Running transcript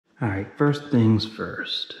All right, first things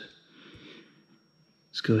first.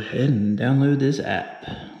 Let's go ahead and download this app.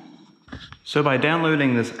 So by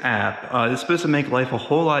downloading this app, it's supposed to make life a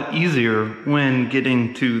whole lot easier when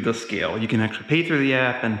getting to the scale. You can actually pay through the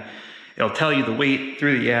app and it'll tell you the weight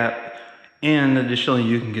through the app. And additionally,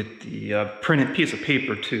 you can get the printed piece of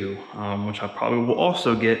paper too, which I probably will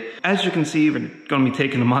also get. As you can see, we're gonna be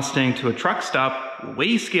taking the Mustang to a truck stop,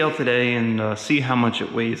 weigh scale today, and see how much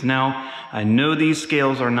it weighs. Now, I know these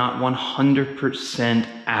scales are not 100%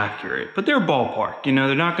 accurate, but they're ballpark. You know,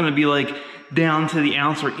 they're not gonna be like down to the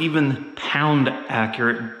ounce or even pound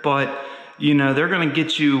accurate, but you know, they're gonna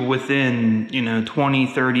get you within, 20,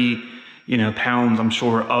 30, pounds, I'm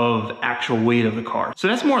sure, of actual weight of the car. So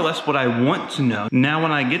that's more or less what I want to know. Now,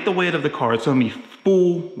 when I get the weight of the car, it's gonna be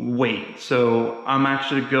full weight. So I'm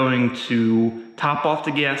actually going to top off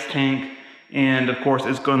the gas tank, and of course,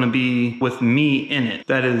 it's gonna be with me in it.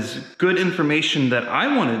 That is good information that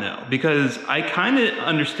I wanna know, because I kinda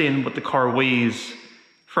understand what the car weighs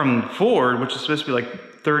from Ford, which is supposed to be like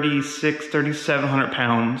 3,700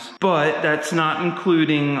 pounds, but that's not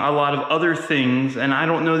including a lot of other things, and I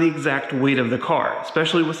don't know the exact weight of the car,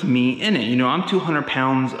 especially with me in it. I'm 200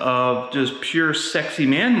 pounds of just pure sexy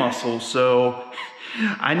man muscle, so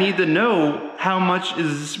I need to know how much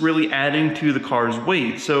is really adding to the car's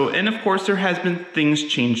weight. So, and of course, there has been things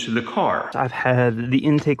changed to the car. I've had the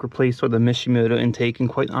intake replaced with a Mishimoto intake, and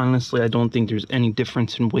quite honestly, I don't think there's any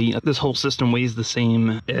difference in weight. This whole system weighs the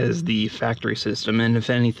same as the factory system, and if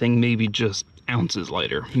anything, maybe just ounces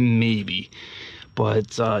lighter, maybe.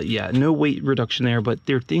 But yeah, no weight reduction there, but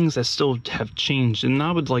there are things that still have changed, and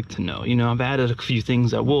I would like to know. I've added a few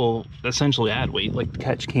things that will essentially add weight, like the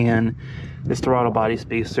catch can, this throttle body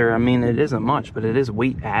spacer. I mean, it isn't much, but it is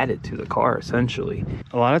weight added to the car, essentially.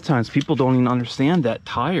 A lot of times people don't even understand that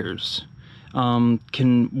tires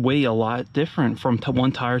can weigh a lot different from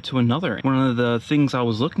one tire to another. One of the things I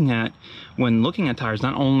was looking at when looking at tires,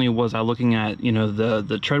 not only was I looking at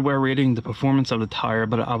the tread wear rating, the performance of the tire,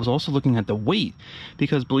 but I was also looking at the weight,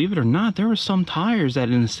 because believe it or not, there are some tires that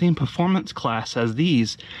in the same performance class as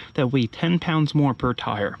these that weigh 10 pounds more per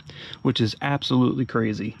tire, which is absolutely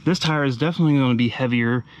crazy. This tire is definitely going to be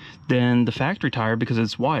heavier than the factory tire because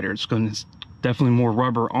it's wider. It's definitely more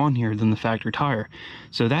rubber on here than the factory tire,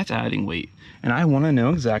 so that's adding weight, and I want to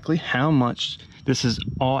know exactly how much this is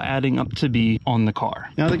all adding up to be on the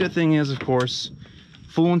car. Now the good thing is, of course,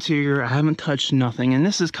 full interior, I haven't touched nothing, and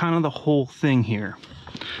this is kind of the whole thing here.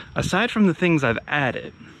 Aside from the things I've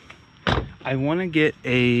added, I want to get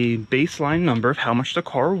a baseline number of how much the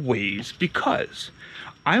car weighs, because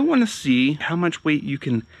I want to see how much weight you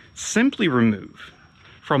can simply remove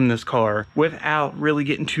from this car without really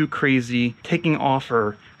getting too crazy, taking off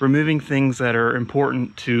or removing things that are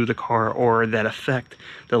important to the car or that affect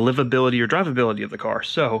the livability or drivability of the car.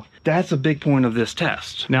 So that's a big point of this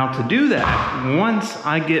test. Now to do that, once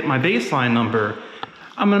I get my baseline number,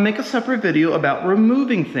 I'm gonna make a separate video about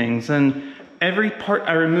removing things, and every part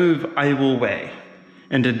I remove, I will weigh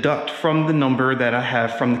and deduct from the number that I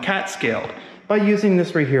have from the CAT scale by using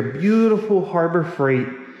this right here, beautiful Harbor Freight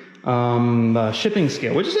shipping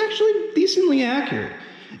scale, which is actually decently accurate.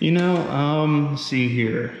 Let's see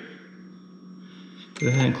here. Go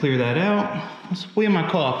ahead and clear that out. Let's weigh my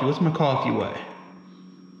coffee. What's my coffee weigh?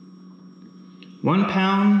 1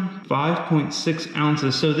 pound, 5.6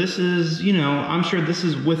 ounces. So this is, I'm sure this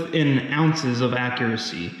is within ounces of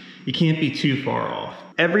accuracy. You can't be too far off.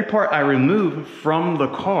 Every part I remove from the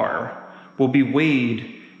car will be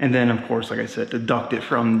weighed, and then, of course, like I said, deduct it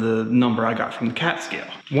from the number I got from the CAT scale.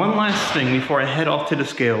 One last thing before I head off to the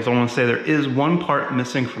scales, I want to say there is one part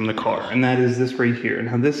missing from the car, and that is this right here.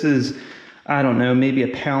 Now, this is, I don't know, maybe a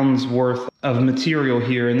pound's worth of material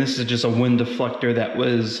here, and this is just a wind deflector that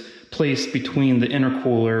was placed between the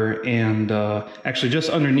intercooler and actually just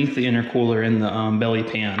underneath the intercooler in the belly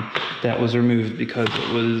pan. That was removed because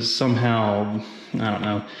it was somehow, I don't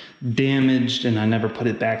know, damaged, and I never put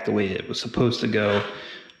it back the way it was supposed to go.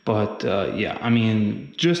 But yeah, I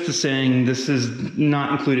mean, just the saying, this is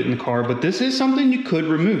not included in the car, but this is something you could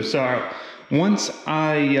remove. So once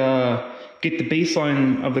I get the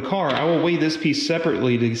baseline of the car, I will weigh this piece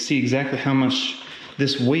separately to see exactly how much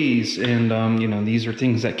this weighs, and these are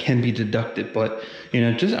things that can be deducted, but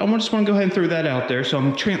I just want to go ahead and throw that out there so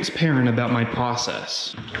I'm transparent about my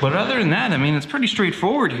process. But other than that, I mean, it's pretty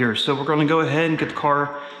straightforward here. So we're going to go ahead and get the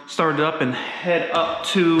car started up and head up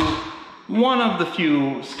to one of the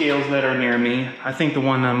few scales that are near me. I think the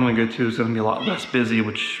one I'm going to go to is going to be a lot less busy,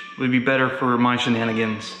 which would be better for my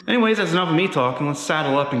shenanigans. Anyways, that's enough of me talking. Let's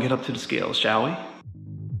saddle up and get up to the scales, shall we?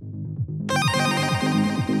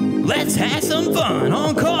 Let's have some fun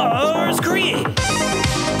on Karz Created.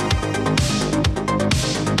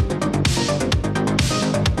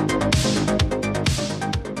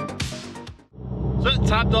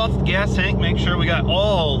 topped off the gas tank, make sure we got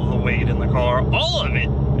all the weight in the car, all of it.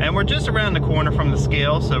 And we're just around the corner from the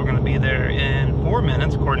scale, so we're gonna be there in 4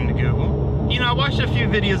 minutes, according to Google. You know, I watched a few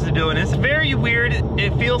videos of doing this. It's very weird.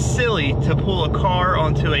 It feels silly to pull a car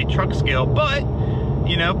onto a truck scale, but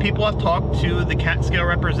you know, people have talked to the CAT scale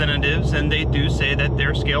representatives, and they do say that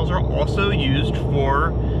their scales are also used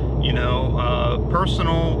for, you know,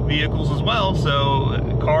 personal vehicles as well.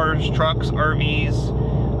 So cars, trucks, RVs,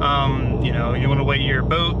 you know, you want to weigh your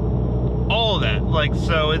boat, all of that. Like,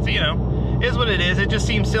 so it's, you know, is what it is. It just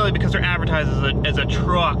seems silly because they're advertised as a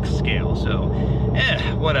truck scale. So,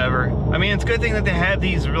 whatever. I mean, it's a good thing that they have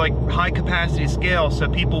these like high capacity scales so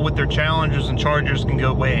people with their Challengers and Chargers can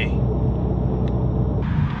go weigh.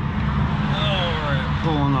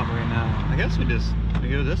 Pulling up right now. I guess we go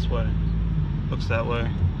this way. Looks that way.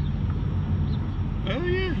 Oh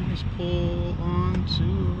yeah, just pull on to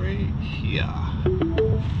right here.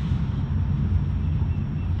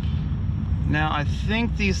 Now I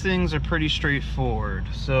think these things are pretty straightforward.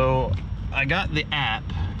 So I got the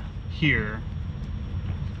app here.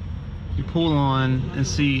 You pull on and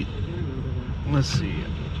see, let's see.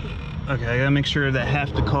 Okay, I gotta make sure that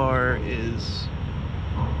half the car is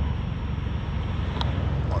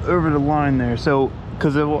over the line there, so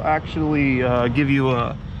because it will actually give you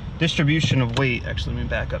a distribution of weight. Actually, let me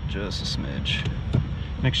back up just a smidge,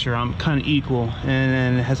 make sure I'm kind of equal. And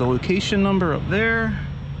then it has a location number up there.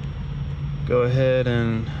 Go ahead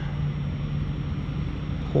and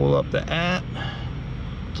pull up the app,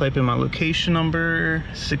 type in my location number,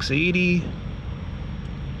 680,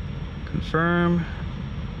 confirm,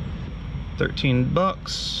 13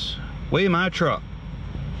 bucks, weigh my truck.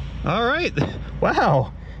 All right,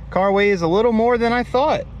 wow. Car weighs a little more than I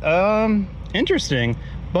thought. Interesting,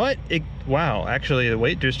 but wow, actually the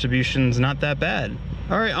weight distribution's not that bad.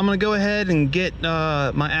 All right, I'm gonna go ahead and get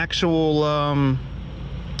my actual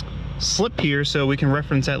slip here so we can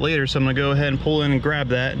reference that later. So I'm gonna go ahead and pull in and grab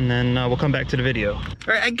that, and then we'll come back to the video. All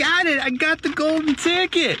right, I got it, I got the golden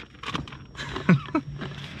ticket.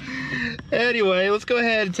 Anyway, let's go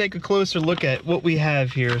ahead and take a closer look at what we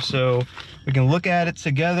have here so we can look at it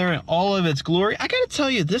together in all of its glory. I gotta tell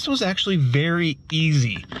you, this was actually very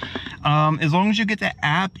easy. As long as you get the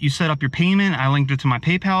app, you set up your payment. I linked it to my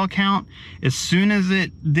PayPal account. As soon as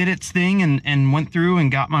it did its thing and went through and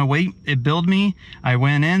got my weight, it billed me. I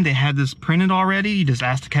went in, they had this printed already. You just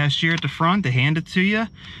ask the cashier at the front, they hand it to you.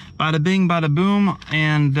 Bada bing, bada boom,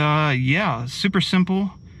 and yeah, super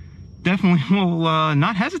simple. Definitely will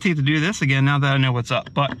not hesitate to do this again now that I know what's up.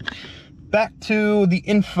 But back to the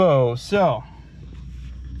info. So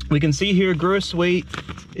we can see here gross weight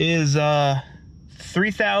is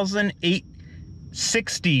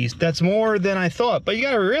 3,860. That's more than I thought, but you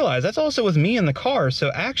gotta realize that's also with me in the car. So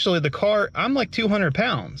actually the car, I'm like 200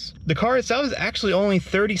 pounds. The car itself is actually only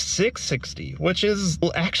 3,660, which is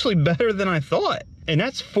actually better than I thought. And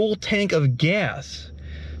that's full tank of gas.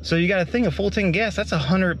 So you got to think, a full tank of gas, that's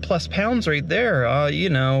 100 plus pounds right there. You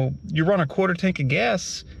know, you run a quarter tank of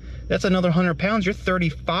gas, that's another 100 pounds, you're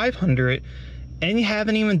 3,500, and you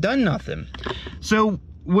haven't even done nothing. So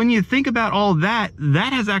when you think about all that,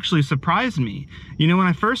 that has actually surprised me. You know, when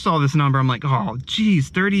I first saw this number, I'm like, oh, geez,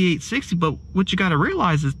 3,860. But what you got to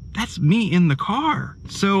realize is that's me in the car.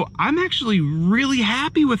 So I'm actually really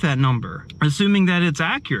happy with that number, assuming that it's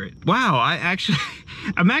accurate. Wow,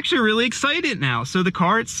 I'm actually really excited now. So the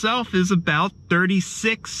car itself is about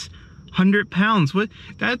 3,600 pounds.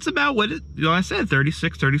 That's about what it, you know, I said,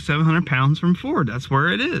 3,700 pounds from Ford. That's where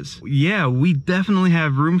it is. Yeah, we definitely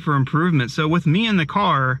have room for improvement. So with me in the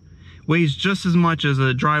car, weighs just as much as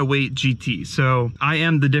a dry weight GT. So I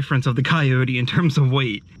am the difference of the Coyote in terms of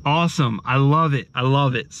weight. Awesome, I love it, I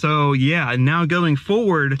love it. So yeah, now going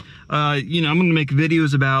forward, you know, I'm gonna make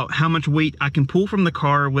videos about how much weight I can pull from the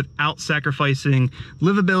car without sacrificing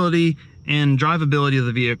livability and drivability of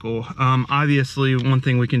the vehicle. Obviously, one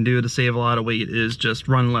thing we can do to save a lot of weight is just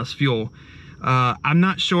run less fuel. I'm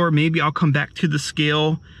not sure, maybe I'll come back to the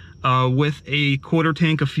scale with a quarter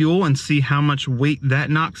tank of fuel and see how much weight that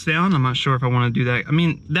knocks down. I'm not sure if I want to do that. I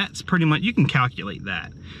mean, that's pretty much, you can calculate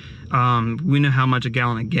that. We know how much a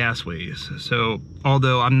gallon of gas weighs. So,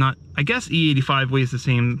 although I'm not, I guess E85 weighs the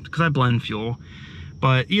same because I blend fuel.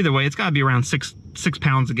 But either way, it's got to be around six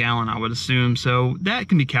pounds a gallon, I would assume. So that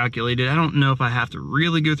can be calculated. I don't know if I have to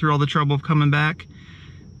really go through all the trouble of coming back,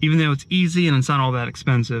 even though it's easy and it's not all that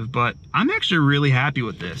expensive. But I'm actually really happy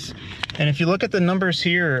with this. And if you look at the numbers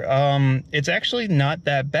here, it's actually not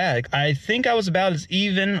that bad. I think I was about as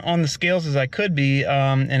even on the scales as I could be.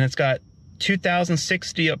 And it's got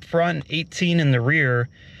 2,060 up front, 18 in the rear.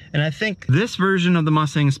 And I think this version of the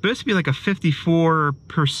Mustang is supposed to be like a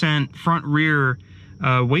 54% front rear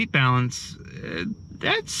weight balance,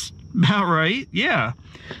 that's about right, yeah.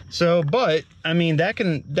 So, but, I mean, that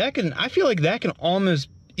can, I feel like that can almost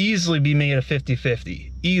easily be made a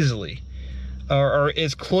 50-50, easily. Or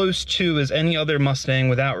as close to as any other Mustang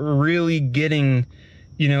without really getting,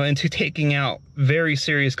 you know, into taking out very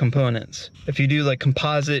serious components. If you do like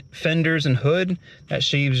composite fenders and hood, that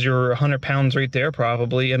shaves your 100 pounds right there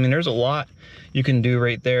probably. I mean, there's a lot you can do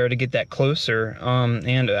right there to get that closer.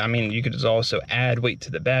 And I mean, you could just also add weight to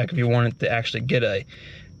the back if you wanted to actually get a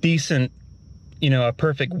decent, you know, a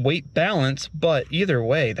perfect weight balance. But either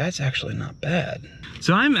way, that's actually not bad.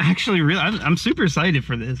 So I'm actually I'm super excited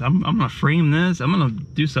for this. I'm gonna frame this. I'm gonna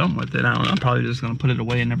do something with it. I don't know, I'm probably just gonna put it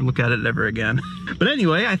away and never look at it ever again. But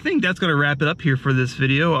anyway, I think that's gonna wrap it up here for this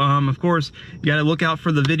video. Of course, you gotta look out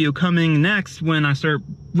for the video coming next when I start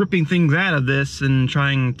ripping things out of this and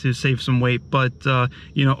trying to save some weight. But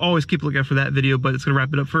you know, always keep a lookout for that video. But it's gonna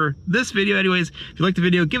wrap it up for this video. Anyways, if you like the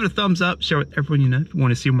video, give it a thumbs up, share it with everyone you know. If you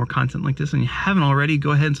want to see more content like this and you haven't already, go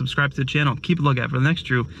ahead and subscribe to the channel. Keep a lookout for the next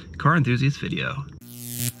true car enthusiast video.